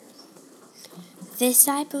This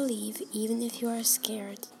I believe, even if you are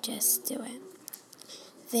scared, just do it.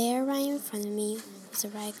 There, right in front of me, was a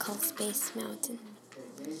ride called Space Mountain.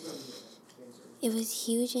 It was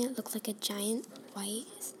huge and it looked like a giant white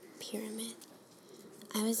pyramid.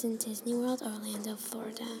 I was in Disney World, Orlando,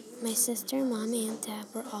 Florida. My sister, mom, and dad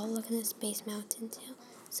were all looking at Space Mountain too.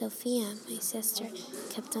 Sophia, my sister,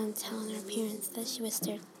 kept on telling her parents that she was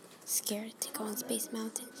scared to go on Space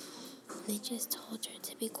Mountain, and they just told her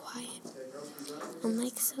to be quiet.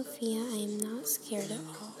 Unlike Sophia, I am not scared at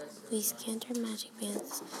all. We scanned our magic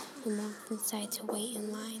bands and walked inside to wait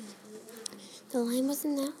in line. The line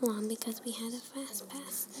wasn't that long because we had a fast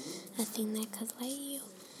pass, a thing that could let you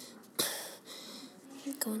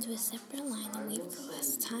go into a separate line and wait for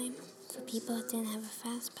less time. For people that didn't have a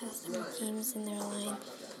fast pass, there were games in their line,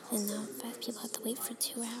 and non-fast people had to wait for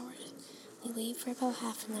 2 hours. We waited for about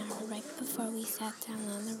half an hour right before we sat down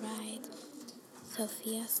on the ride.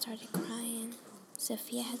 Sophia started crying.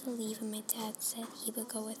 Sophia had to leave, and my dad said he would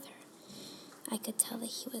go with her. I could tell that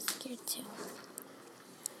he was scared too.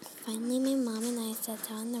 Finally, my mom and I sat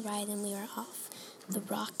down on the ride and we were off. The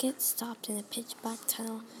rocket stopped in a pitch-black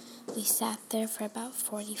tunnel. We sat there for about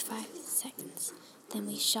 45 seconds. Then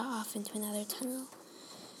we shot off into another tunnel.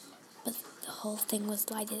 But the whole thing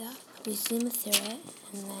was lighted up. We zoomed through it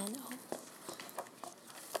and then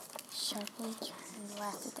sharply turned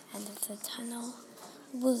left at the end of the tunnel.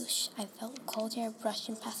 Whoosh! I felt cold air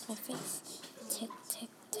brushing past my face. Tick, tick,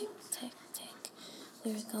 tick, tick, tick.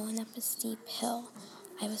 We were going up a steep hill.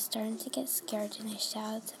 I was starting to get scared and I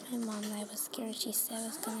shouted to my mom that I was scared. She said it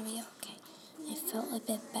was going to be okay. I felt a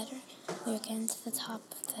bit better. We were getting to the top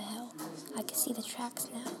of the hill. I could see the tracks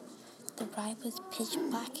now. The ride was pitch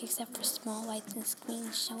black except for small lights and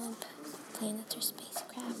screens showing planets or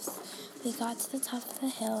spacecrafts. We got to the top of the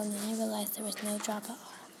hill and then I realized there was no drop at all.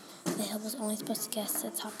 The hill was only supposed to get us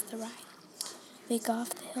to the top of the ride. We got off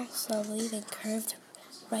the hill slowly, then curved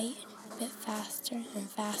right a bit faster and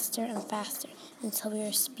faster and faster until we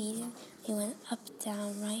were speeding. We went up,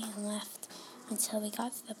 down, right, and left until we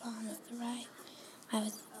got to the bottom of the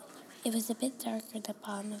ride. It was a bit darker at the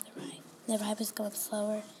bottom of the ride. The ride was going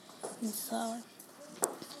slower and slower,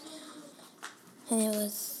 and it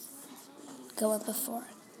was going before.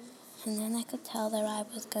 And then I could tell the ride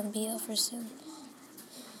was going to be over soon.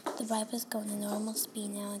 The ride was going at normal speed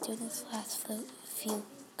now and doing its last few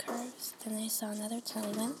curves. Then I saw another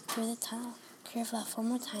tunnel. We went through the tunnel, curved left one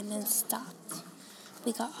more time, then stopped.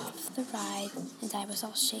 We got off the ride, and I was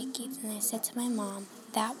all shaky. And I said to my mom,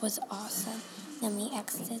 "That was awesome." Then we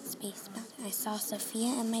exited Space Mountain. I saw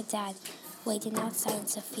Sophia and my dad waiting outside, and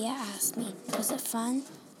Sophia asked me, "Was it fun?"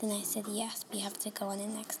 Then I said, "Yes, we have to go on it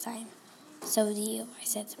next time." "So do you," I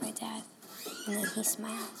said to my dad. And then he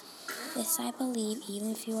smiled. This I believe,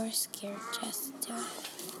 even if you are scared, just do it.